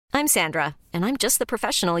I'm Sandra, and I'm just the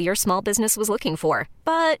professional your small business was looking for.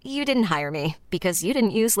 But you didn't hire me because you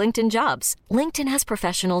didn't use LinkedIn Jobs. LinkedIn has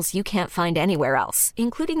professionals you can't find anywhere else,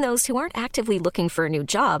 including those who aren't actively looking for a new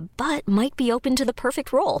job, but might be open to the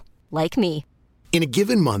perfect role, like me. In a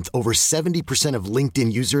given month, over 70% of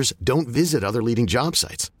LinkedIn users don't visit other leading job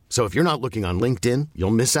sites. So if you're not looking on LinkedIn,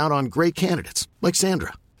 you'll miss out on great candidates like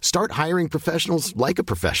Sandra. Start hiring professionals like a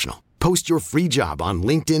professional. Post your free job on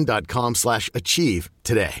linkedin.com/achieve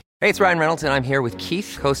today. Hey, it's Ryan Reynolds, and I'm here with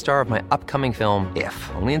Keith, co-star of my upcoming film, If,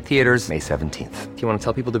 only in theaters May 17th. Do you want to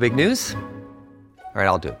tell people the big news? All right,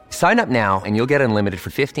 I'll do it. Sign up now and you'll get unlimited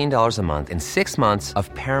for $15 a month and 6 months of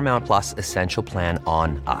Paramount Plus Essential Plan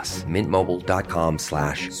on us.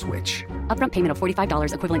 MintMobile.com/switch. Upfront payment of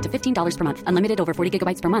 $45 equivalent to $15 per month. Unlimited over 40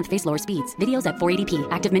 gigabytes per month. Face lower speeds. Videos at 480p.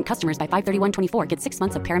 Active Mint customers by 531.24 get 6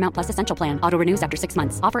 months of Paramount Plus Essential Plan. Auto renews after 6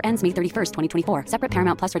 months. Offer ends May 31st, 2024. Separate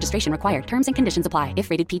Paramount Plus registration required. Terms and conditions apply if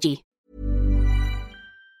rated PG.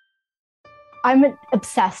 I'm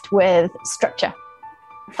obsessed with structure.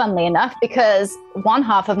 Funnily enough, because one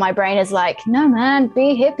half of my brain is like, no, man,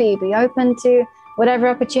 be hippie, be open to whatever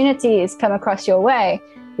opportunities come across your way,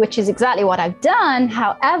 which is exactly what I've done.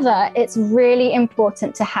 However, it's really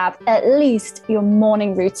important to have at least your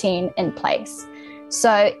morning routine in place.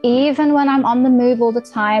 So even when I'm on the move all the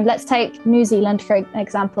time, let's take New Zealand, for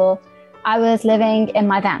example, I was living in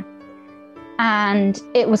my van and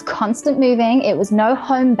it was constant moving. It was no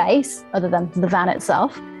home base other than the van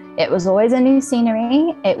itself. It was always a new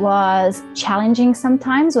scenery. It was challenging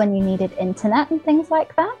sometimes when you needed internet and things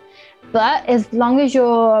like that. But as long as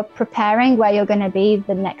you're preparing where you're going to be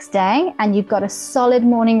the next day and you've got a solid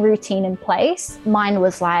morning routine in place, mine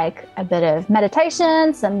was like a bit of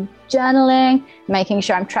meditation, some journaling, making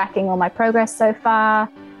sure I'm tracking all my progress so far.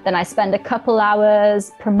 Then I spend a couple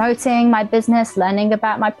hours promoting my business, learning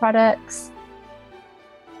about my products.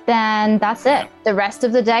 Then that's it. The rest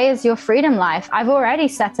of the day is your freedom life. I've already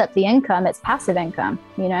set up the income. It's passive income,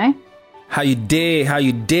 you know? How you day? How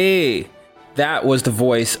you day? That was the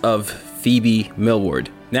voice of Phoebe Millward.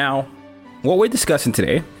 Now, what we're discussing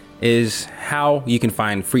today is how you can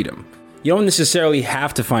find freedom. You don't necessarily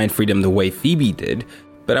have to find freedom the way Phoebe did,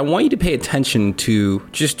 but I want you to pay attention to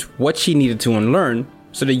just what she needed to unlearn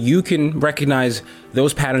so that you can recognize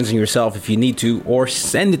those patterns in yourself if you need to, or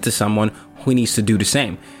send it to someone who needs to do the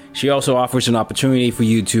same. She also offers an opportunity for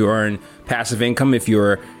you to earn passive income if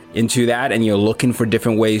you're into that and you're looking for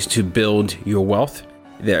different ways to build your wealth.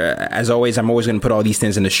 There, as always, I'm always going to put all these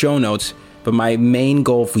things in the show notes, but my main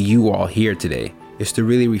goal for you all here today is to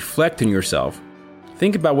really reflect on yourself.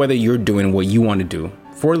 Think about whether you're doing what you want to do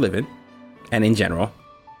for a living and in general,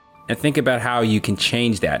 and think about how you can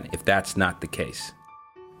change that if that's not the case.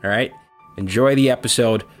 All right? Enjoy the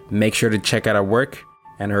episode. Make sure to check out our work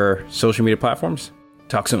and her social media platforms.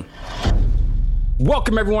 Talk soon.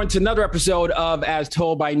 Welcome, everyone, to another episode of As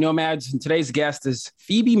Told by Nomads. And today's guest is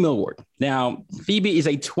Phoebe Millward. Now, Phoebe is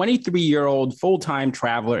a 23-year-old full-time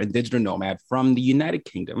traveler and digital nomad from the United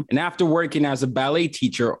Kingdom. And after working as a ballet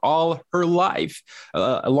teacher all her life,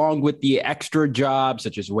 along with the extra jobs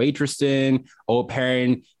such as waitressing, au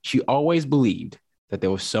pairing, she always believed that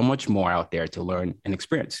there was so much more out there to learn and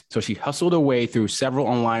experience. So she hustled her way through several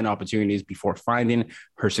online opportunities before finding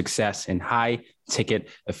her success in high-ticket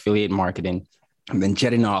affiliate marketing, and then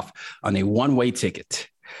jetting off on a one-way ticket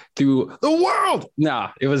through the world.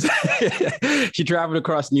 It was, she traveled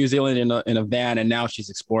across New Zealand in a van, and now she's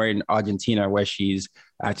exploring Argentina, where she's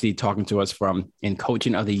actually talking to us from and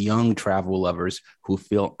coaching other young travel lovers who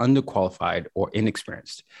feel underqualified or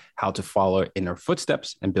inexperienced, how to follow in her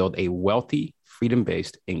footsteps and build a wealthy,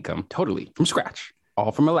 freedom-based income totally from scratch,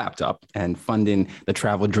 all from a laptop, and funding the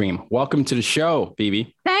travel dream. Welcome to the show,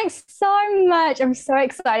 Phoebe. Thanks so much. I'm so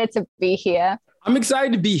excited to be here. I'm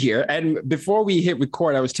excited to be here. And before we hit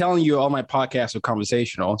record, I was telling you all my podcasts are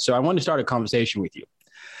conversational. So I want to start a conversation with you.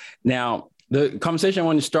 Now, the conversation I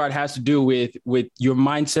want to start has to do with your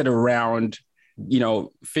mindset around,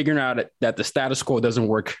 figuring out that the status quo doesn't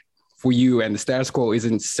work for you and the status quo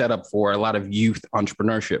isn't set up for a lot of youth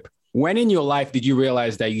entrepreneurship. When in your life did you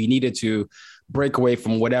realize that you needed to break away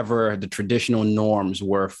from whatever the traditional norms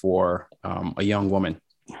were for a young woman?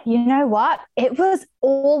 You know what? It was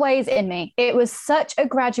always in me. It was such a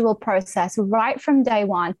gradual process right from day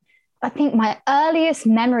one. I think my earliest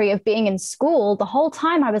memory of being in school, the whole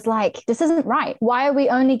time I was like, this isn't right. Why are we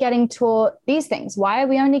only getting taught these things? Why are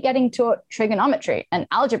we only getting taught trigonometry and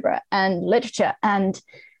algebra and literature? And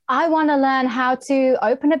I want to learn how to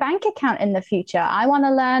open a bank account in the future. I want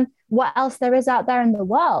to learn what else there is out there in the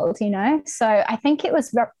world, So I think it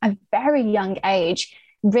was a very young age.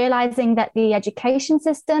 realizing that the education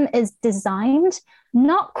system is designed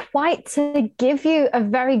not quite to give you a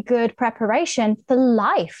very good preparation for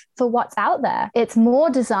life, for what's out there. It's more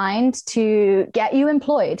designed to get you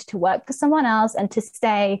employed, to work for someone else, and to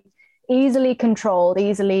stay easily controlled,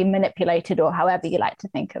 easily manipulated, or however you like to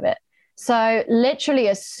think of it. So literally,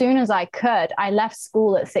 as soon as I could, I left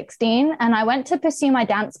school at 16 and I went to pursue my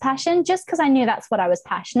dance passion just because I knew that's what I was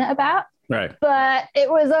passionate about. Right. But it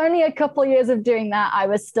was only a couple of years of doing that. I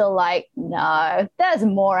was still like, no, there's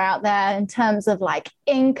more out there in terms of like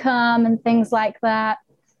income and things like that.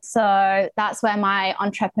 So that's where my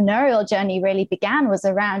entrepreneurial journey really began, was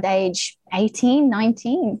around age 18,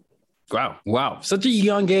 19. Wow. Such a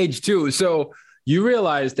young age too. So you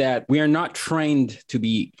realize that we are not trained to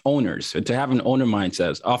be owners, or to have an owner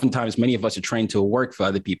mindset. Oftentimes, many of us are trained to work for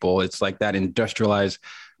other people. It's like that industrialized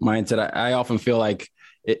mindset. I often feel like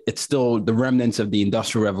it's still the remnants of the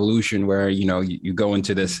Industrial Revolution, where, you go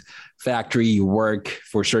into this factory, you work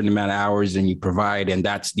for a certain amount of hours and you provide, and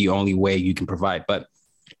that's the only way you can provide. But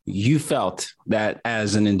you felt that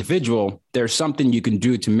as an individual, there's something you can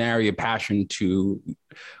do to marry a passion to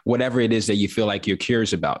whatever it is that you feel like you're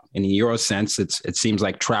curious about. And in your sense, it seems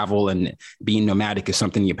like travel and being nomadic is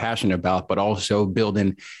something you're passionate about, but also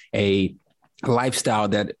building a lifestyle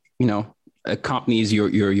that, accompanies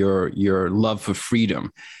your love for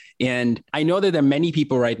freedom. And I know that there are many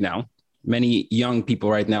people right now, many young people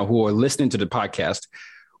right now who are listening to the podcast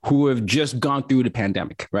who have just gone through the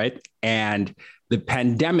pandemic, right? And the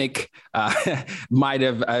pandemic might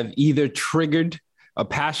have either triggered a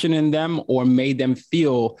passion in them or made them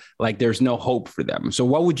feel like there's no hope for them. So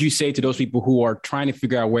what would you say to those people who are trying to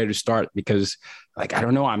figure out where to start? Because like, I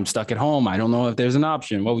don't know, I'm stuck at home. I don't know if there's an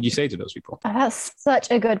option. What would you say to those people? That's such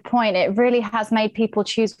a good point. It really has made people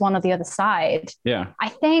choose one or the other side. Yeah. I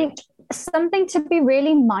think something to be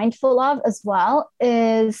really mindful of as well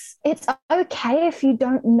is it's okay if you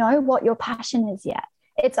don't know what your passion is yet.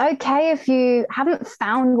 It's okay if you haven't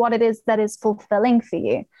found what it is that is fulfilling for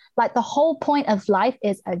you. Like, the whole point of life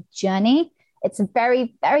is a journey. It's a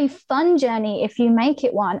very, very fun journey if you make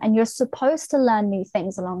it one, and you're supposed to learn new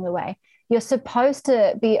things along the way. You're supposed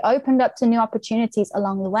to be opened up to new opportunities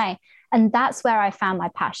along the way. And that's where I found my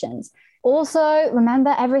passions. Also,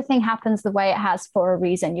 remember, everything happens the way it has for a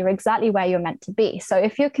reason. You're exactly where you're meant to be. So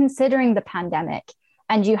if you're considering the pandemic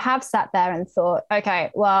and you have sat there and thought,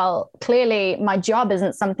 okay, well, clearly my job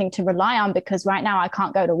isn't something to rely on because right now I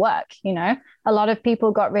can't go to work. A lot of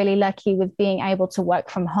people got really lucky with being able to work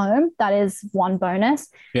from home. That is one bonus.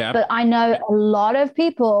 Yeah. But I know a lot of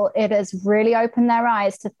people, it has really opened their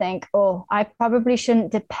eyes to think, oh, I probably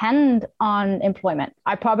shouldn't depend on employment.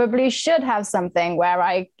 I probably should have something where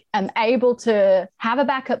I am able to have a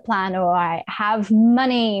backup plan, or I have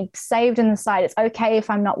money saved in the side. It's okay if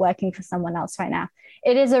I'm not working for someone else right now.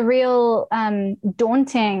 It is a real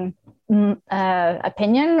daunting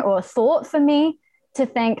opinion or thought for me to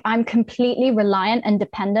think I'm completely reliant and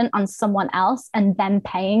dependent on someone else and them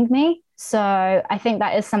paying me. So I think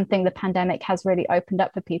that is something the pandemic has really opened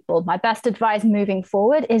up for people. My best advice moving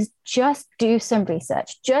forward is just do some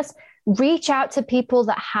research. Just reach out to people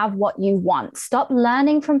that have what you want. Stop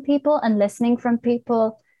learning from people and listening from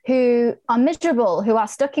people who are miserable, who are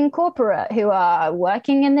stuck in corporate, who are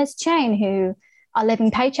working in this chain, who are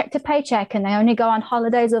living paycheck to paycheck, and they only go on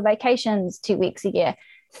holidays or vacations 2 weeks a year.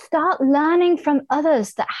 Start learning from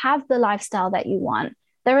others that have the lifestyle that you want.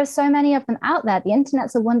 There are so many of them out there. The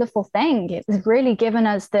internet's a wonderful thing. It's really given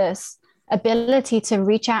us this ability to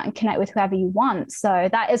reach out and connect with whoever you want. So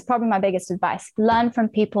that is probably my biggest advice. Learn from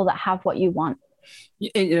people that have what you want.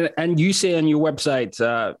 And you say on your website,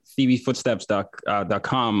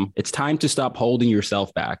 phoebefootsteps.com, it's time to stop holding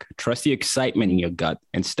yourself back. Trust the excitement in your gut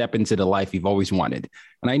and step into the life you've always wanted.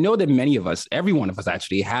 And I know that many of us, every one of us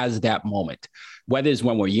actually has that moment, whether it's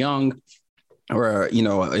when we're young or, in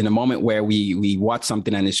a moment where we watch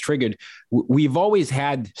something and it's triggered. We've always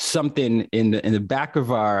had something in the back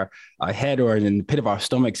of our head or in the pit of our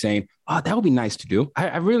stomach saying, oh, that would be nice to do.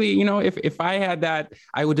 I really, if I had that,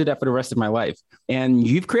 I would do that for the rest of my life. And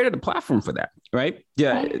you've created a platform for that, right?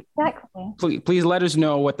 Yeah. Exactly. Please let us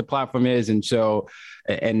know what the platform is.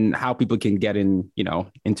 And how people can get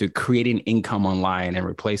into creating income online and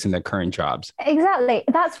replacing their current jobs. Exactly.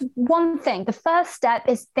 That's one thing. The first step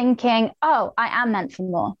is thinking, oh, I am meant for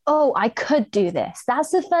more. Oh, I could do this. That's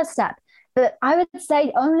the first step. But I would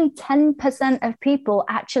say only 10% of people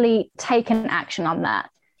actually take an action on that.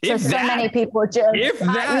 So many people just,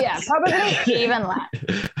 probably even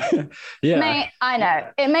less. Yeah. I know.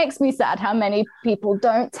 It makes me sad how many people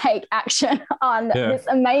don't take action on this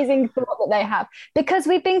amazing thought that they have, because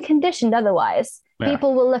we've been conditioned otherwise.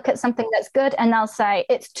 People will look at something that's good and they'll say,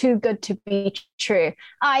 it's too good to be true.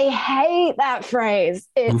 I hate that phrase.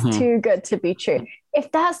 It's too good to be true.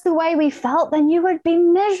 If that's the way we felt, then you would be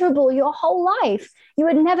miserable your whole life. You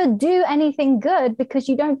would never do anything good because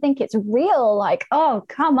you don't think it's real. Like, oh,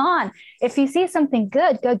 come on. If you see something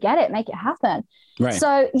good, go get it, make it happen. Right.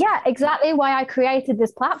 So yeah, exactly why I created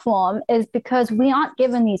this platform is because we aren't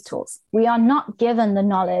given these tools. We are not given the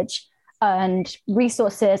knowledge and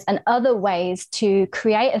resources and other ways to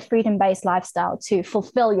create a freedom-based lifestyle to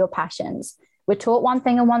fulfill your passions. We're taught one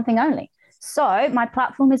thing and one thing only. So my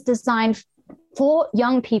platform is designed for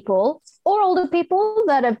young people or older people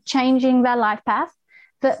that are changing their life path,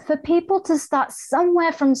 but for people to start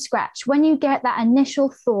somewhere from scratch. When you get that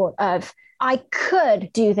initial thought of, I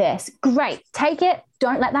could do this, great, take it.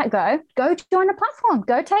 Don't let that go. Go join a platform.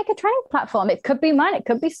 Go take a training platform. It could be mine. It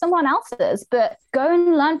could be someone else's, but go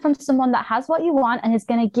and learn from someone that has what you want and is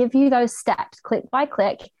going to give you those steps, click by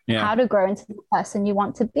click, how to grow into the person you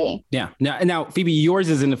want to be. Yeah. Now, Phoebe, yours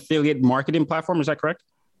is an affiliate marketing platform. Is that correct?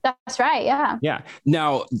 That's right. Yeah. Yeah.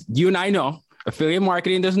 Now, you and I know affiliate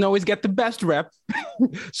marketing doesn't always get the best rep.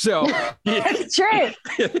 So it's true.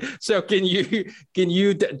 So can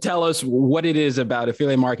you tell us what it is about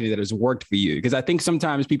affiliate marketing that has worked for you? Because I think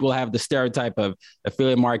sometimes people have the stereotype of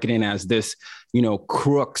affiliate marketing as this,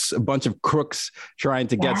 crooks, a bunch of crooks trying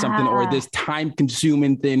to get something, or this time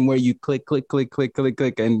consuming thing where you click,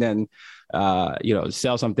 and then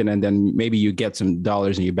sell something, and then maybe you get some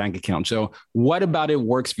dollars in your bank account. So what about it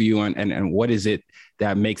works for you, and what is it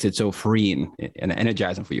that makes it so freeing and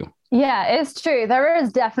energizing for you? Yeah, it's true. There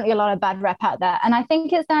is definitely a lot of bad rep out there. And I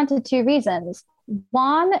think it's down to two reasons.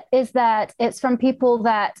 One is that it's from people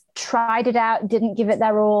that tried it out, didn't give it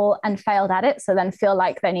their all, and failed at it, so then feel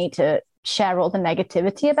like they need to share all the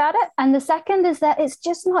negativity about it. And the second is that it's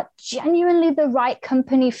just not genuinely the right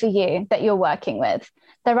company for you that you're working with.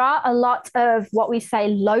 There are a lot of what we say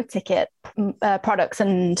low ticket products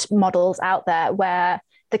and models out there where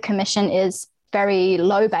the commission is very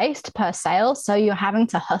low based per sale. So you're having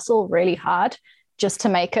to hustle really hard just to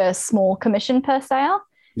make a small commission per sale.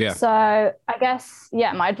 Yeah. So I guess,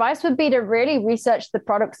 my advice would be to really research the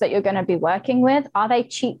products that you're going to be working with. Are they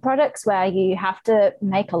cheap products where you have to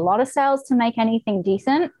make a lot of sales to make anything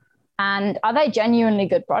decent? And are they genuinely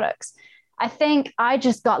good products? I think I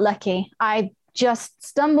just got lucky. I just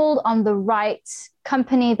stumbled on the right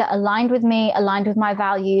company that aligned with me, aligned with my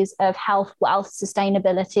values of health, wealth,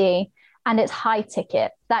 sustainability, and it's high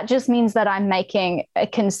ticket. That just means that I'm making a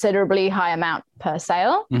considerably high amount per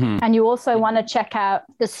sale. And you also want to check out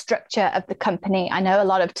the structure of the company. I know a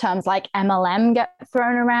lot of terms like MLM get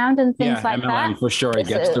thrown around and things like MLM, that. MLM for sure, it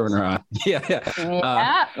gets thrown around.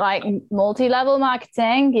 Like multi-level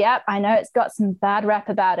marketing. Yep, I know it's got some bad rep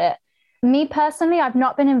about it. Me personally, I've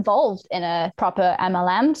not been involved in a proper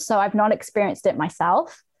MLM, so I've not experienced it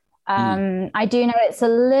myself. I do know it's a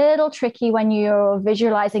little tricky when you're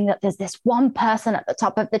visualizing that there's this one person at the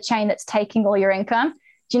top of the chain that's taking all your income.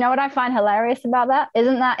 Do you know what I find hilarious about that?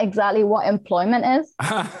 Isn't that exactly what employment is?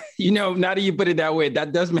 Now that you put it that way,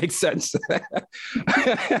 that does make sense.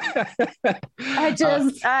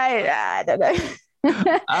 I don't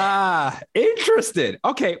know. Interested.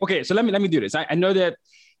 Okay. So let me do this. I know that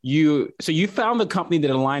you found the company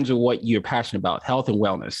that aligns with what you're passionate about, health and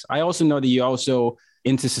wellness. I also know that you're also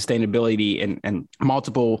into sustainability and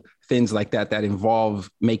multiple things like that involve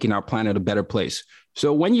making our planet a better place.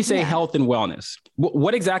 So when you say health and wellness,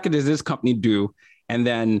 what exactly does this company do? And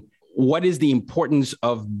then what is the importance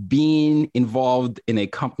of being involved in a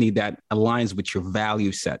company that aligns with your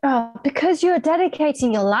value set? Oh, because you're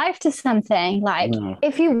dedicating your life to something. Like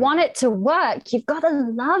if you want it to work, you've got to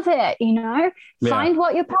love it, Find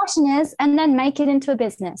what your passion is and then make it into a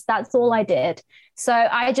business. That's all I did. So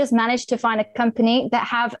I just managed to find a company that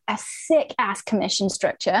have a sick ass commission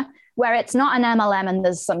structure where it's not an MLM and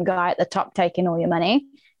there's some guy at the top taking all your money.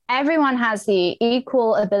 Everyone has the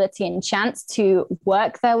equal ability and chance to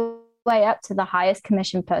work their way up to the highest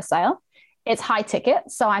commission per sale. It's high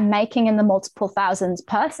ticket, so I'm making in the multiple thousands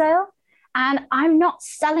per sale. And I'm not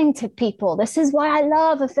selling to people. This is why I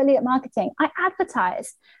love affiliate marketing. I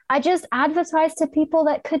advertise. I just advertise to people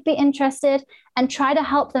that could be interested and try to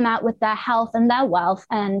help them out with their health and their wealth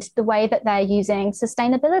and the way that they're using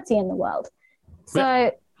sustainability in the world.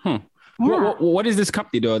 So What is this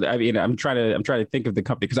company though? I mean, I'm trying to think of the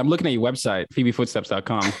company because I'm looking at your website,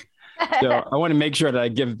 phoebefootsteps.com. So I want to make sure that I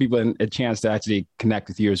give people a chance to actually connect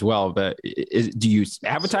with you as well. But do you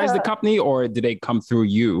advertise the company or do they come through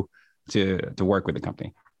you to work with the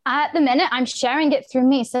company? At the minute, I'm sharing it through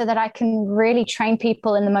me so that I can really train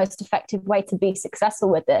people in the most effective way to be successful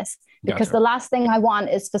with this. Because Gotcha. the last thing I want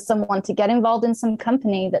is for someone to get involved in some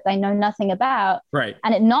company that they know nothing about, Right.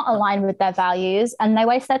 and it not align with their values, and they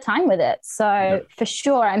waste their time with it. So for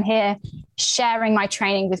sure, I'm here sharing my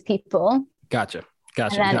training with people. Gotcha.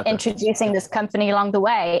 And then introducing this company along the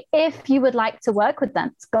way. If you would like to work with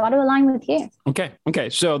them, it's got to align with you. Okay.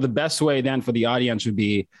 So the best way then for the audience would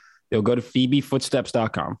be they'll go to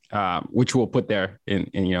phoebefootsteps.com, which we'll put there in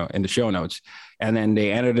the show notes. And then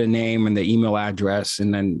they enter the name and the email address,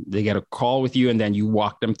 and then they get a call with you, and then you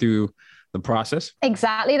walk them through the process.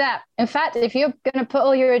 Exactly that. In fact, if you're going to put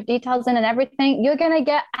all your details in and everything, you're going to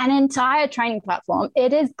get an entire training platform.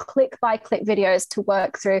 It is click by click videos to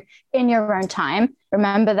work through in your own time.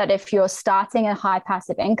 Remember that if you're starting a high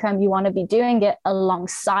passive income, you want to be doing it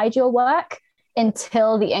alongside your work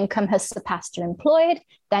until the income has surpassed your employed.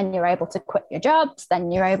 Then you're able to quit your jobs. Then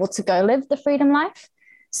you're able to go live the freedom life.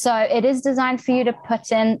 So it is designed for you to put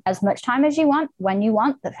in as much time as you want, when you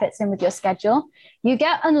want, that fits in with your schedule. You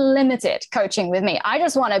get unlimited coaching with me. I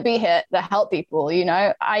just want to be here to help people.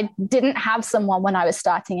 I didn't have someone when I was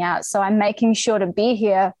starting out. So I'm making sure to be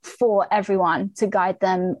here for everyone to guide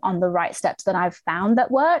them on the right steps that I've found that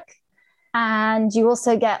work. And you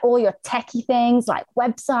also get all your techie things like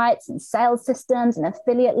websites and sales systems and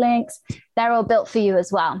affiliate links. They're all built for you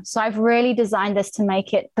as well. So I've really designed this to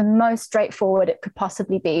make it the most straightforward it could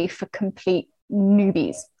possibly be for complete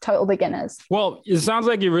newbies, total beginners. Well, it sounds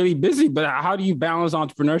like you're really busy, but how do you balance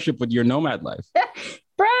entrepreneurship with your nomad life?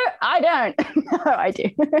 Bro, I don't. No, I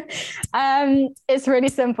do. It's really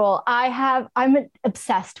simple. I'm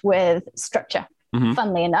obsessed with structure. Mm-hmm.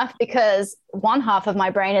 Funnily enough, because one half of my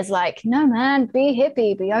brain is like, no, man, be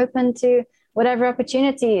hippie, be open to whatever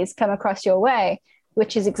opportunities come across your way,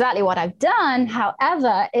 which is exactly what I've done.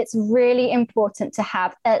 However, it's really important to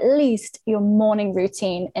have at least your morning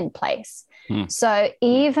routine in place. So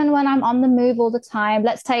even when I'm on the move all the time,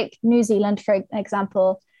 let's take New Zealand, for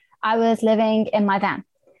example, I was living in my van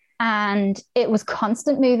and it was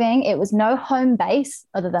constant moving. It was no home base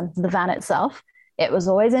other than the van itself. It was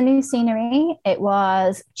always a new scenery. It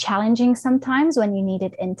was challenging sometimes when you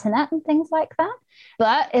needed internet and things like that.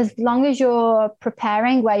 But as long as you're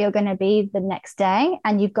preparing where you're going to be the next day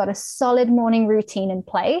and you've got a solid morning routine in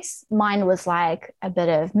place, mine was like a bit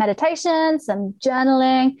of meditation, some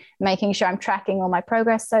journaling, making sure I'm tracking all my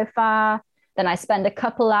progress so far. Then I spend a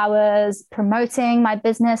couple hours promoting my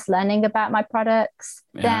business, learning about my products.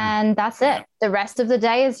 Yeah. Then that's it. The rest of the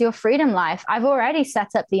day is your freedom life. I've already set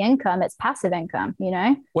up the income. It's passive income,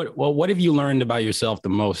 What have you learned about yourself the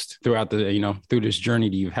most throughout through this journey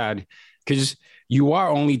that you've had? Because you are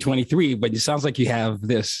only 23, but it sounds like you have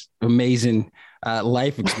this amazing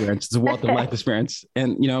life experience. It's a wealth of life experience.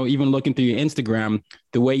 And, even looking through your Instagram,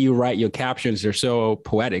 the way you write your captions are so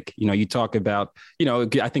poetic. You talk about,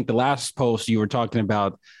 I think the last post you were talking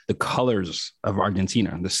about the colors of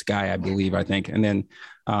Argentina, the sky, I think. And then,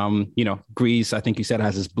 Greece, I think you said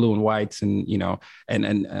has this blue and whites and,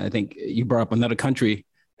 and I think you brought up another country.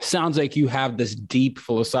 Sounds like you have this deep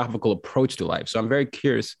philosophical approach to life. So I'm very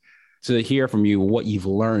curious to hear from you what you've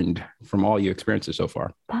learned from all your experiences so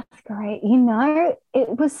far. That's great.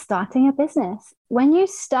 It was starting a business. When you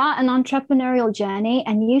start an entrepreneurial journey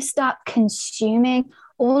and you start consuming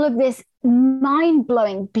all of this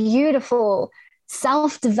mind-blowing, beautiful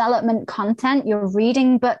self-development content, you're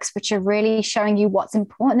reading books which are really showing you what's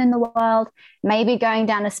important in the world, maybe going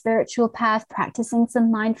down a spiritual path, practicing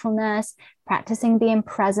some mindfulness, practicing being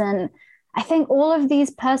present. I think all of these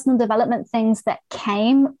personal development things that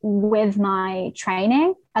came with my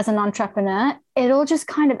training as an entrepreneur, it all just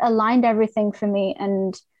kind of aligned everything for me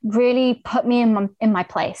and really put me in my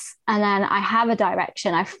place. And then I have a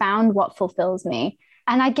direction. I found what fulfills me.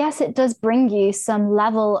 And I guess it does bring you some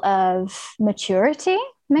level of maturity,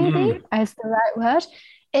 maybe is the right word.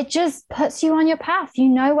 It just puts you on your path. You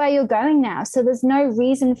know where you're going now. So there's no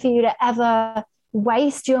reason for you to ever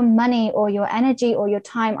waste your money or your energy or your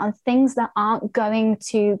time on things that aren't going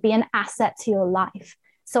to be an asset to your life.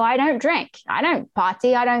 So I don't drink, I don't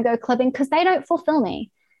party, I don't go clubbing because they don't fulfill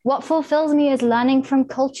me. What fulfills me is learning from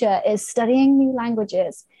culture, is studying new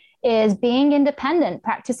languages, is being independent,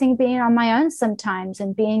 practicing being on my own sometimes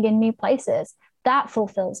and being in new places. That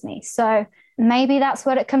fulfills me. So maybe that's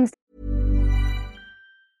what it comes to.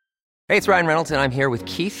 Hey, it's Ryan Reynolds, and I'm here with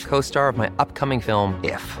Keith, co-star of my upcoming film,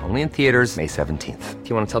 If, only in theaters May 17th. Do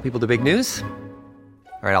you want to tell people the big news?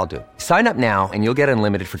 All right, I'll do it. Sign up now and you'll get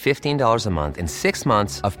unlimited for $15 a month and 6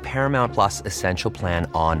 months of Paramount Plus Essential Plan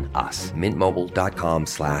on us.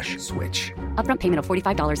 MintMobile.com/switch. Upfront payment of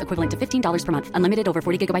 $45 equivalent to $15 per month. Unlimited over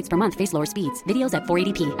 40 gigabytes per month. Face lower speeds. Videos at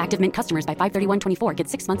 480p. Active Mint customers by 531.24 get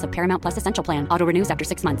 6 months of Paramount Plus Essential Plan. Auto renews after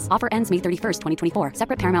 6 months. Offer ends May 31st, 2024.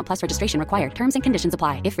 Separate Paramount Plus registration required. Terms and conditions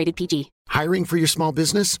apply if rated PG. Hiring for your small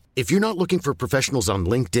business? If you're not looking for professionals on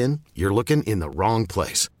LinkedIn, you're looking in the wrong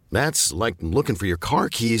place. That's like looking for your car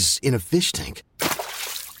keys in a fish tank.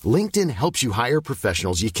 LinkedIn helps you hire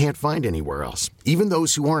professionals you can't find anywhere else, even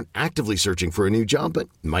those who aren't actively searching for a new job but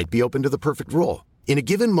might be open to the perfect role. In a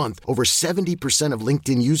given month, over 70% of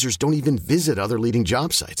LinkedIn users don't even visit other leading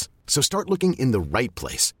job sites. So start looking in the right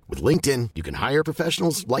place. With LinkedIn, you can hire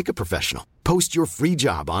professionals like a professional. Post your free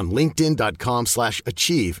job on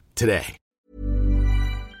linkedin.com/achieve today.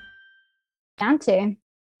 Down to.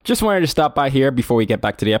 Just wanted to stop by here before we get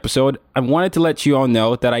back to the episode. I wanted to let you all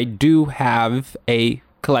know that I do have a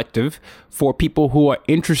collective for people who are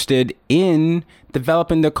interested in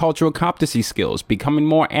developing their cultural competency skills, becoming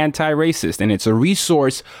more anti-racist. And it's a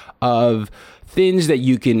resource of things that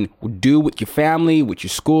you can do with your family, with your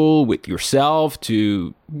school, with yourself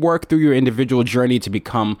to work through your individual journey to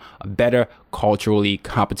become a better culturally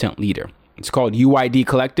competent leader. It's called UID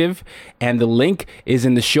Collective, and the link is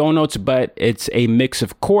in the show notes, but it's a mix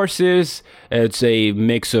of courses, it's a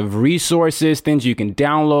mix of resources, things you can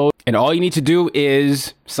download, and all you need to do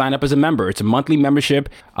is sign up as a member. It's a monthly membership.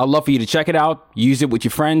 I'd love for you to check it out, use it with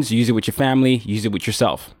your friends, use it with your family, use it with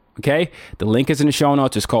yourself, okay? The link is in the show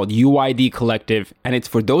notes. It's called UID Collective, and it's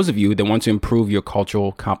for those of you that want to improve your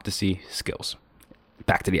cultural competency skills.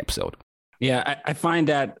 Back to the episode. Yeah, I find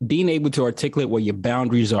that being able to articulate what your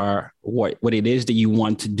boundaries are, what it is that you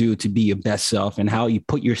want to do to be your best self and how you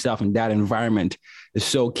put yourself in that environment is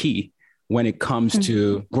so key when it comes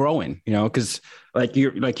to growing, you know, because like you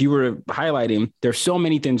were highlighting, there's so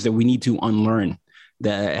many things that we need to unlearn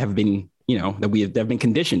that have been, you know, that have been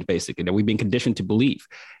conditioned, basically, that we've been conditioned to believe.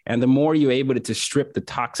 And the more you're able to strip the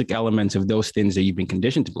toxic elements of those things that you've been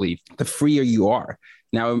conditioned to believe, the freer you are.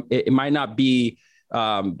 Now, it might not be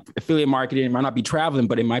affiliate marketing, it might not be traveling,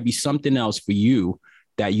 but it might be something else for you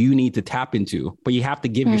that you need to tap into, but you have to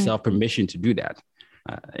give yourself permission to do that.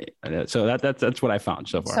 So that's what I found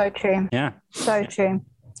so far. So true. Yeah. So true.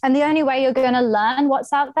 And the only way you're going to learn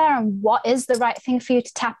what's out there and what is the right thing for you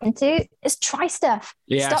to tap into is try stuff.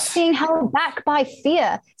 Yes. Stop being held back by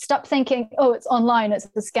fear. Stop thinking, oh, it's online, it's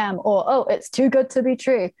a scam, or, oh, it's too good to be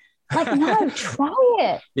true. Like, no, try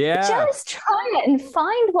it. Yeah. Just try it and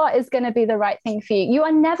find what is going to be the right thing for you. You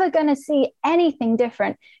are never going to see anything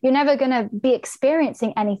different. You're never going to be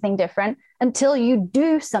experiencing anything different until you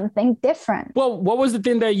do something different. Well, what was the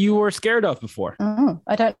thing that you were scared of before?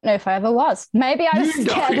 I don't know if I ever was. Maybe I was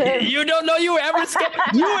scared. You don't know you were ever scared?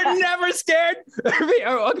 You were never scared?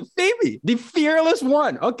 Phoebe, the fearless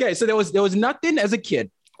one. Okay, so there was nothing as a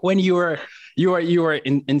kid when you were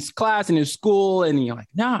in class and in school, and you're like,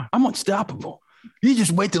 nah, I'm unstoppable. You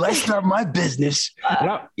just wait till I start my business.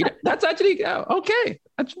 That's actually okay.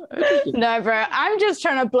 No, bro, I'm just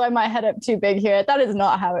trying to blow my head up too big here. That is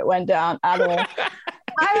not how it went down at all.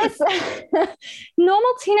 I was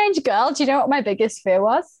normal teenage girl. Do you know what my biggest fear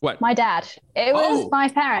was? What? My dad. It was my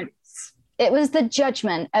parents. It was the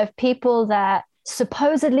judgment of people that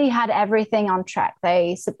supposedly had everything on track.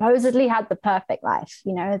 They supposedly had the perfect life,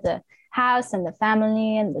 you know, the house and the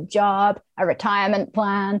family and the job, a retirement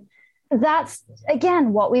plan. That's,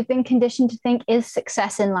 again, what we've been conditioned to think is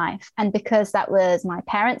success in life. And because that was my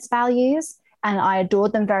parents' values and I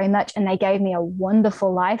adored them very much and they gave me a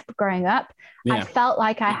wonderful life growing up, I felt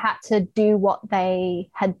like I had to do what they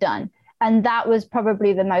had done. And that was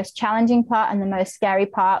probably the most challenging part, and the most scary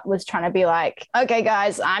part was trying to be like, okay,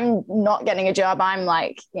 guys, I'm not getting a job. I'm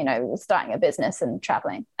like, you know, starting a business and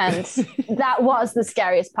traveling. And that was the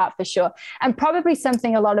scariest part for sure. And probably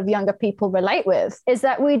something a lot of younger people relate with is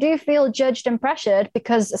that we do feel judged and pressured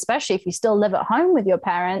because, especially if you still live at home with your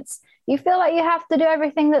parents, you feel like you have to do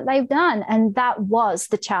everything that they've done. And that was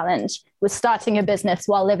the challenge with starting a business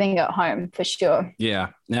while living at home, for sure. Yeah.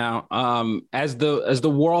 Now, as the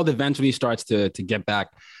world eventually starts to get back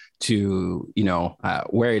to, you know,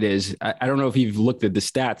 where it is, I don't know if you've looked at the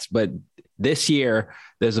stats, but this year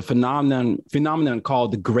there's a phenomenon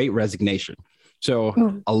called the Great Resignation.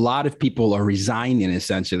 So a lot of people are resigning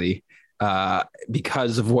essentially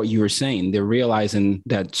because of what you were saying. They're realizing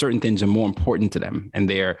that certain things are more important to them, and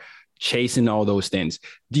they're chasing all those things.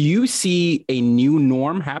 Do you see a new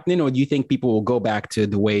norm happening, or do you think people will go back to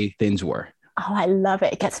the way things were? Oh, I love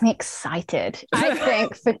it. It gets me excited. I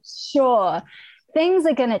think for sure things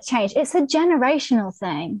are going to change. It's a generational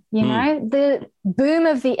thing, you know. The boom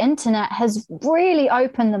of the internet has really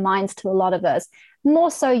opened the minds to a lot of us,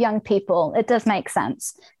 more so young people. It does make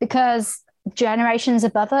sense because generations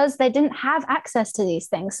above us, they didn't have access to these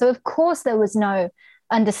things. So of course there was no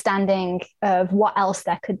understanding of what else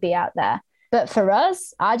there could be out there. But for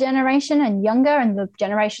us, our generation and younger and the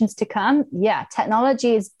generations to come, yeah,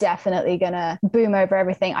 technology is definitely going to boom over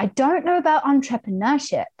everything. I don't know about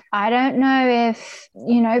entrepreneurship. I don't know if,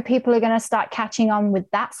 you know, people are going to start catching on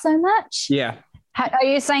with that so much. Yeah. Are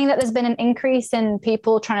you saying that there's been an increase in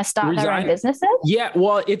people trying to start their own businesses? Yeah,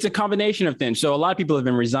 well, it's a combination of things. So a lot of people have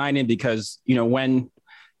been resigning because, you know,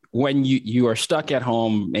 when you are stuck at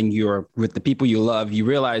home and you're with the people you love, you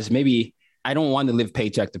realize maybe I don't want to live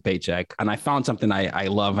paycheck to paycheck. And I found something I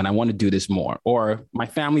love and I want to do this more. Or my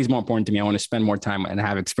family is more important to me. I want to spend more time and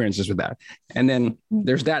have experiences with that. And then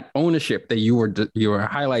there's that ownership that you were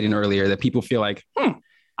highlighting earlier, that people feel like,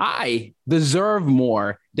 I deserve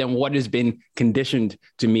more than what has been conditioned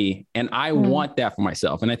to me. And I want that for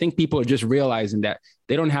myself. And I think people are just realizing that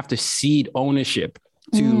they don't have to cede ownership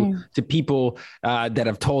to people that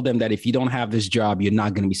have told them that if you don't have this job, you're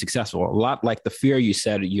not going to be successful. A lot like the fear you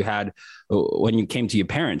said you had when you came to your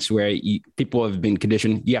parents, where people have been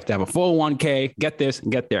conditioned, you have to have a 401k, get this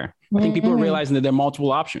and get there. I think people are realizing that there are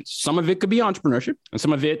multiple options. Some of it could be entrepreneurship and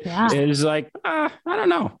some of it is like, I don't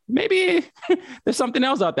know, maybe there's something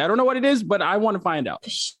else out there. I don't know what it is, but I want to find out.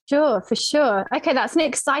 For sure. Okay, that's an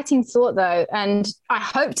exciting thought though. And I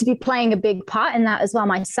hope to be playing a big part in that as well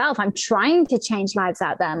myself. I'm trying to change lives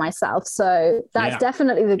out there myself. So that's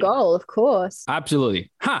definitely the goal, of course. Absolutely.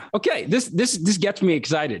 Okay. This gets me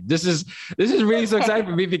excited. This is really so exciting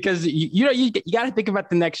for me because you got to think about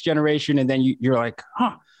the next generation, and then you're like,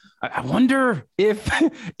 I wonder if,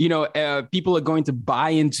 people are going to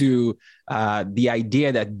buy into the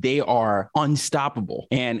idea that they are unstoppable,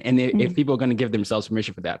 and if people are going to give themselves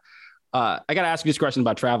permission for that. I got to ask you this question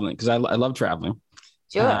about traveling, because I love traveling.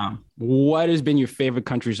 Sure. What has been your favorite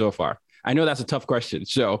country so far? I know that's a tough question.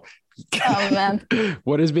 So oh, man.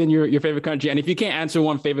 What has been your favorite country? And if you can't answer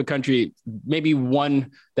one favorite country, maybe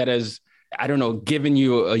one that has, I don't know, given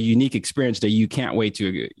you a unique experience that you can't wait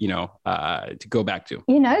to go back to.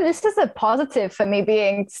 This is a positive for me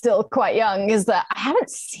being still quite young, is that I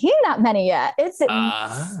haven't seen that many yet. It's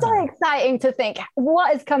so exciting to think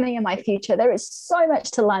what is coming in my future. There is so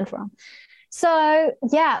much to learn from. So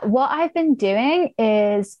what I've been doing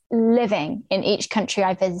is living in each country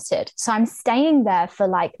I visited. So I'm staying there for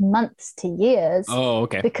like months to years. Oh,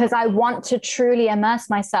 okay. Because I want to truly immerse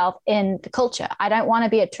myself in the culture. I don't want to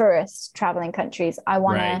be a tourist traveling countries. I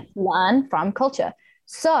want to learn from culture.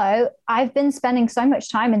 So I've been spending so much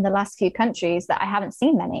time in the last few countries that I haven't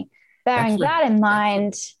seen many. Bearing that in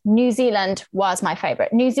mind, New Zealand was my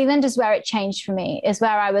favorite. New Zealand is where it changed for me, is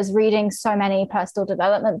where I was reading so many personal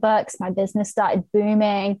development books. My business started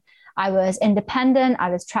booming. I was independent. I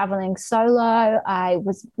was traveling solo. I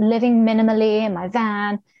was living minimally in my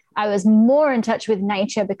van. I was more in touch with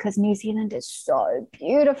nature because New Zealand is so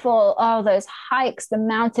beautiful. Oh, those hikes, the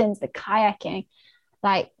mountains, the kayaking.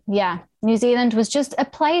 New Zealand was just a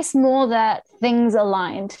place more that things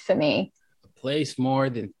aligned for me. Place more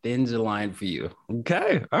than things aligned for you.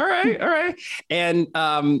 Okay. All right. And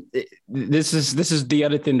this is the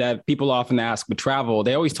other thing that people often ask with travel.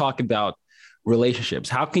 They always talk about relationships.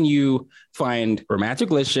 How can you find romantic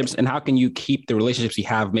relationships, and how can you keep the relationships you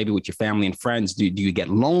have maybe with your family and friends? Do you get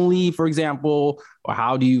lonely, for example, or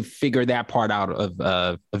how do you figure that part out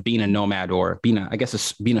of being a nomad, or being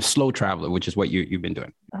a slow traveler, which is what you've been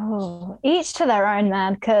doing? Oh, each to their own,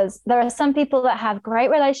 man, because there are some people that have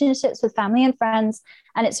great relationships with family and friends,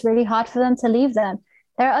 and it's really hard for them to leave them.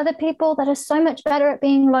 There are other people that are so much better at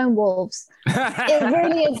being lone wolves. It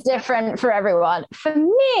really is different for everyone. For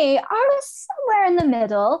me, I was somewhere in the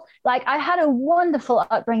middle. Like, I had a wonderful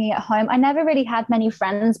upbringing at home. I never really had many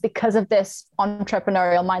friends because of this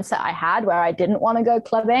entrepreneurial mindset I had, where I didn't want to go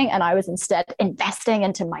clubbing and I was instead investing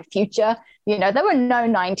into my future. There were no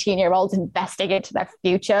 19-year-olds investing into their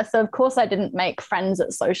future. So of course I didn't make friends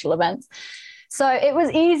at social events. So it was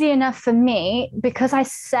easy enough for me because I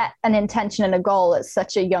set an intention and a goal at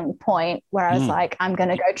such a young point, where I was like, I'm going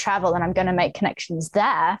to go travel and I'm going to make connections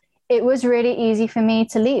there. It was really easy for me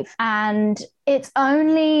to leave. And it's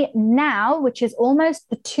only now, which is almost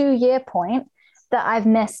the 2-year point, that I've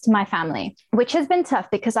missed my family, which has been tough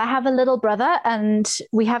because I have a little brother and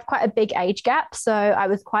we have quite a big age gap. So I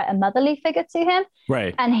was quite a motherly figure to him.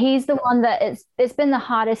 Right. And he's the one that it's been the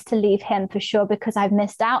hardest to leave him, for sure, because I've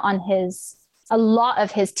missed out on a lot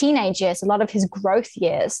of his teenage years, a lot of his growth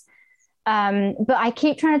years. But I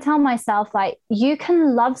keep trying to tell myself, like, you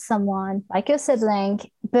can love someone like your sibling,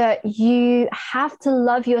 but you have to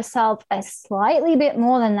love yourself a slightly bit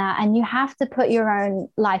more than that. And you have to put your own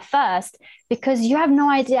life first, because you have no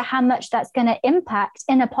idea how much that's going to impact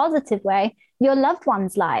in a positive way your loved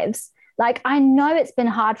ones' lives. Like, I know it's been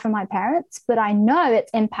hard for my parents, but I know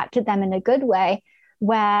it's impacted them in a good way,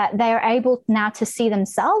 where they are able now to see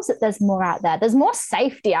themselves, that there's more out there. There's more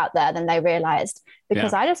safety out there than they realized,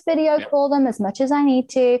 because I just video call them as much as I need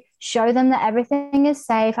to, show them that everything is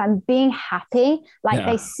safe. I'm being happy. Like,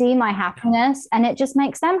 they see my happiness and it just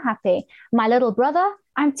makes them happy. My little brother,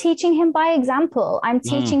 I'm teaching him by example. I'm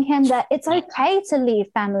teaching him that it's okay to leave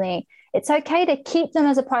family. It's okay to keep them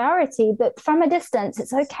as a priority, but from a distance,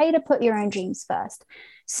 it's okay to put your own dreams first.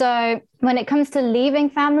 So when it comes to leaving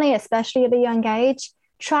family, especially at a young age,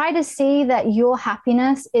 try to see that your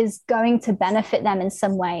happiness is going to benefit them in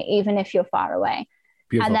some way, even if you're far away.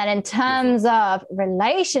 Beautiful. And then in terms of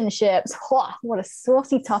relationships, what a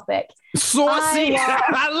saucy topic. Saucy.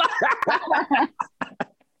 I love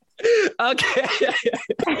Okay.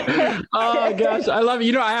 Oh gosh, I love it.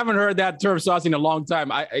 You know, I haven't heard that term saucy in a long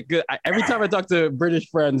time. I every time I talk to British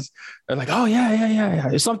friends, they're like, "Oh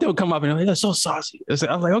yeah." Something will come up and they're like, "That's so saucy."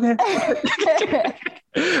 I'm like, "Okay."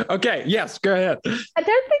 Okay. Yes. Go ahead. I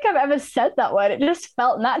don't think I've ever said that word. It just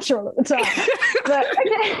felt natural at the time. But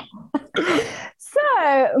okay.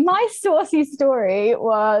 So my saucy story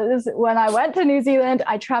was when I went to New Zealand.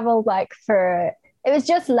 I traveled it was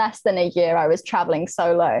just less than a year. I was traveling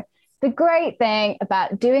solo. The great thing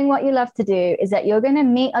about doing what you love to do is that you're going to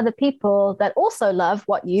meet other people that also love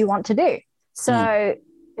what you want to do. So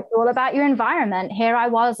it's all about your environment. Here I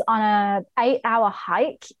was on a 8-hour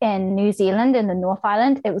hike in New Zealand in the North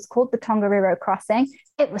Island. It was called the Tongariro Crossing.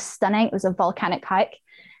 It was stunning. It was a volcanic hike.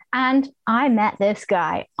 And I met this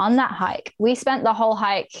guy on that hike. We spent the whole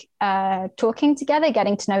hike talking together,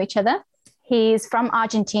 getting to know each other. He's from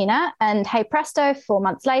Argentina, and hey presto, 4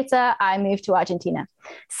 months later, I moved to Argentina.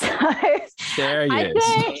 So there he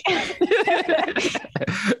is.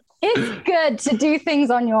 It's good to do things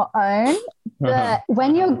on your own, but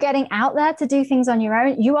when you're getting out there to do things on your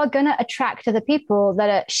own, you are going to attract other people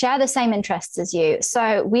that share the same interests as you.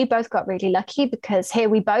 So we both got really lucky, because here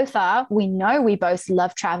we both are. We know we both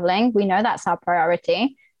love traveling. We know that's our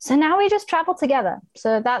priority. So now we just travel together.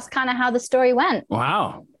 So that's kind of how the story went.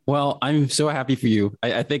 Wow. Well, I'm so happy for you.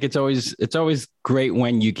 I think it's always great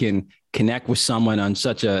when you can connect with someone on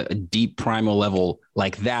such a deep primal level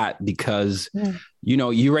like that, because, you know,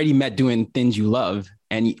 you already met doing things you love.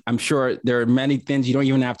 And I'm sure there are many things you don't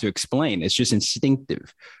even have to explain. It's just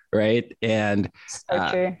instinctive. Right. And so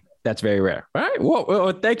true. That's very rare. All right.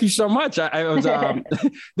 Well, thank you so much. I was,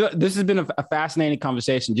 this has been a fascinating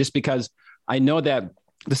conversation, just because I know that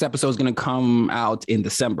this episode is going to come out in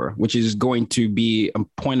December, which is going to be a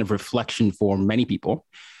point of reflection for many people.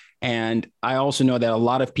 And I also know that a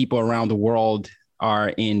lot of people around the world are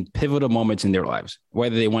in pivotal moments in their lives,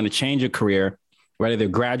 whether they want to change a career, whether they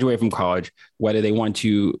graduate from college, whether they want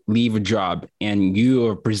to leave a job, and you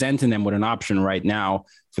are presenting them with an option right now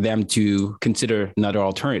for them to consider another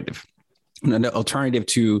alternative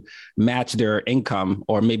to match their income,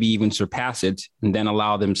 or maybe even surpass it, and then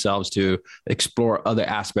allow themselves to explore other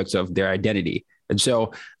aspects of their identity. And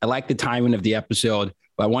so I like the timing of the episode,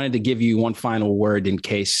 but I wanted to give you one final word in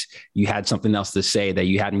case you had something else to say that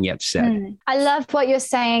you hadn't yet said. I love what you're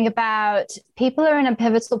saying about people are in a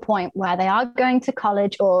pivotal point where they are going to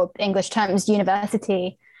college, or English terms,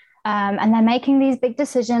 university. And they're making these big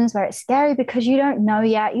decisions where it's scary because you don't know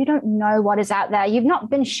yet. You don't know what is out there. You've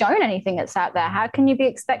not been shown anything that's out there. How can you be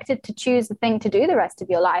expected to choose the thing to do the rest of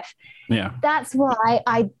your life? Yeah. That's why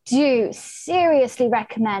I do seriously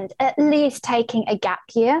recommend at least taking a gap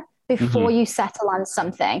year before you settle on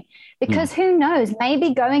something. Because who knows,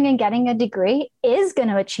 maybe going and getting a degree is going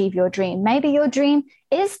to achieve your dream. Maybe your dream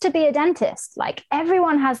is to be a dentist. Like,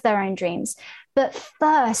 everyone has their own dreams. But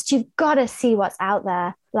first, you've got to see what's out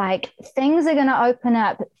there. Like, things are going to open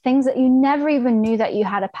up, things that you never even knew that you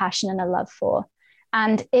had a passion and a love for.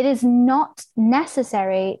 And it is not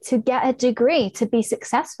necessary to get a degree to be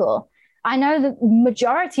successful. I know the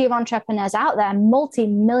majority of entrepreneurs out there,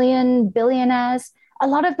 multi-million billionaires, a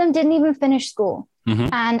lot of them didn't even finish school.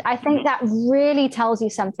 And I think that really tells you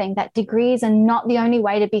something, that degrees are not the only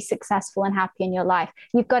way to be successful and happy in your life.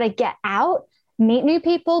 You've got to get out, meet new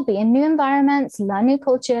people, be in new environments, learn new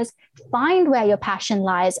cultures, find where your passion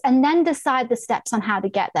lies, and then decide the steps on how to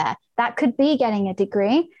get there. That could be getting a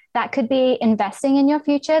degree. That could be investing in your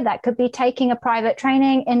future. That could be taking a private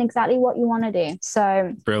training in exactly what you want to do.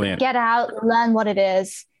 So brilliant. Get out, learn what it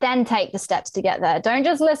is, then take the steps to get there. Don't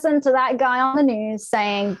just listen to that guy on the news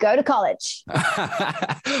saying, go to college.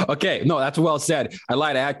 Okay. No, that's well said. I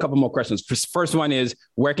lied. I had a couple more questions. First one is,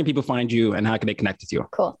 where can people find you and how can they connect with you?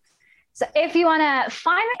 Cool. So if you want to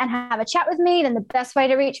find me and have a chat with me, then the best way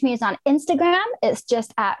to reach me is on Instagram. It's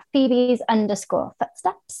just at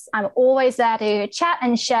Phoebe's_footsteps. I'm always there to chat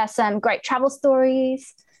and share some great travel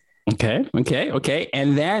stories. Okay.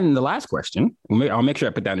 And then the last question, I'll make sure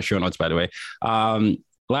I put down the show notes, by the way.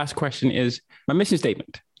 Last question is my mission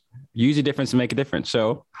statement. Use your difference to make a difference.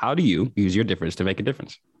 So how do you use your difference to make a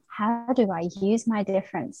difference? How do I use my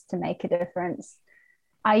difference to make a difference?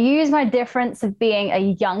 I use my difference of being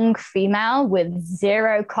a young female with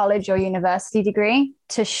 0 college or university degree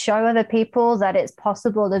to show other people that it's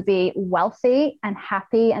possible to be wealthy and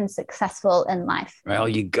happy and successful in life. Well,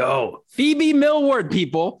 you go. Phoebe Millward,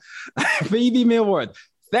 people. Phoebe Millward.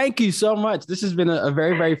 Thank you so much. This has been a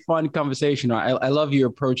very, very fun conversation. I love your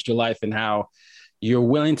approach to life and how you're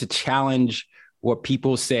willing to challenge what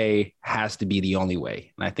people say has to be the only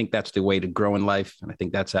way. And I think that's the way to grow in life. And I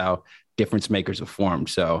think that's how difference makers are formed.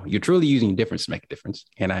 So you're truly using difference to make a difference.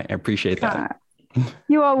 And I appreciate that.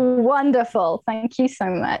 You are wonderful. Thank you so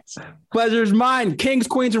much. Pleasure's mine. Kings,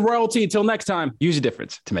 queens, and royalty. Until next time, use a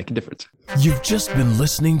difference to make a difference. You've just been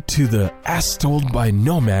listening to the As Told by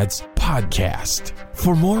Nomads podcast.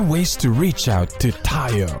 For more ways to reach out to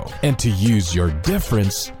Tayo and to use your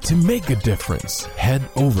difference to make a difference, head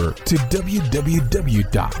over to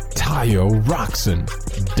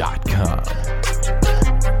www.tayoroxen.com.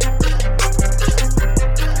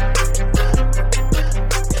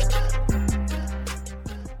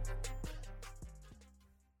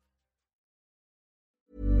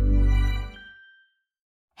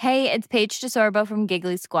 Hey, it's Paige DeSorbo from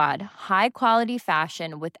Giggly Squad. High quality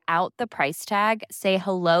fashion without the price tag. Say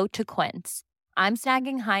hello to Quince. I'm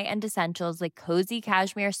snagging high-end essentials like cozy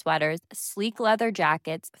cashmere sweaters, sleek leather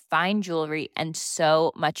jackets, fine jewelry, and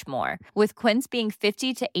so much more. With Quince being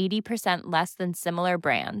 50 to 80% less than similar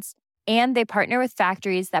brands. And they partner with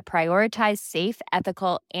factories that prioritize safe,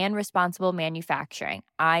 ethical, and responsible manufacturing.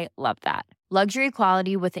 I love that. Luxury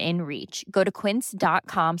quality within reach. Go to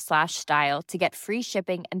quince.com/style to get free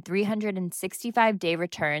shipping and 365-day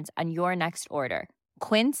returns on your next order.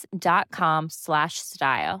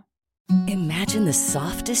 Quince.com/style. Imagine the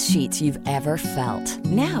softest sheets you've ever felt.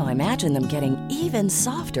 Now imagine them getting even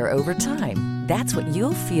softer over time. That's what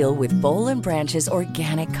you'll feel with Boll & Branch's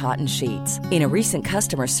organic cotton sheets. In a recent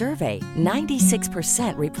customer survey,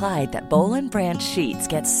 96% replied that Boll & Branch sheets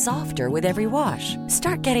get softer with every wash.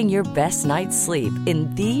 Start getting your best night's sleep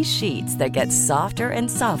in these sheets that get softer and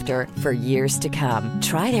softer for years to come.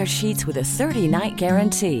 Try their sheets with a 30-night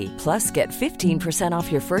guarantee. Plus, get 15% off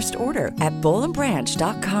your first order at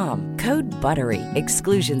bollandbranch.com. Code BUTTERY.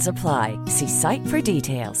 Exclusions apply. See site for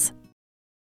details.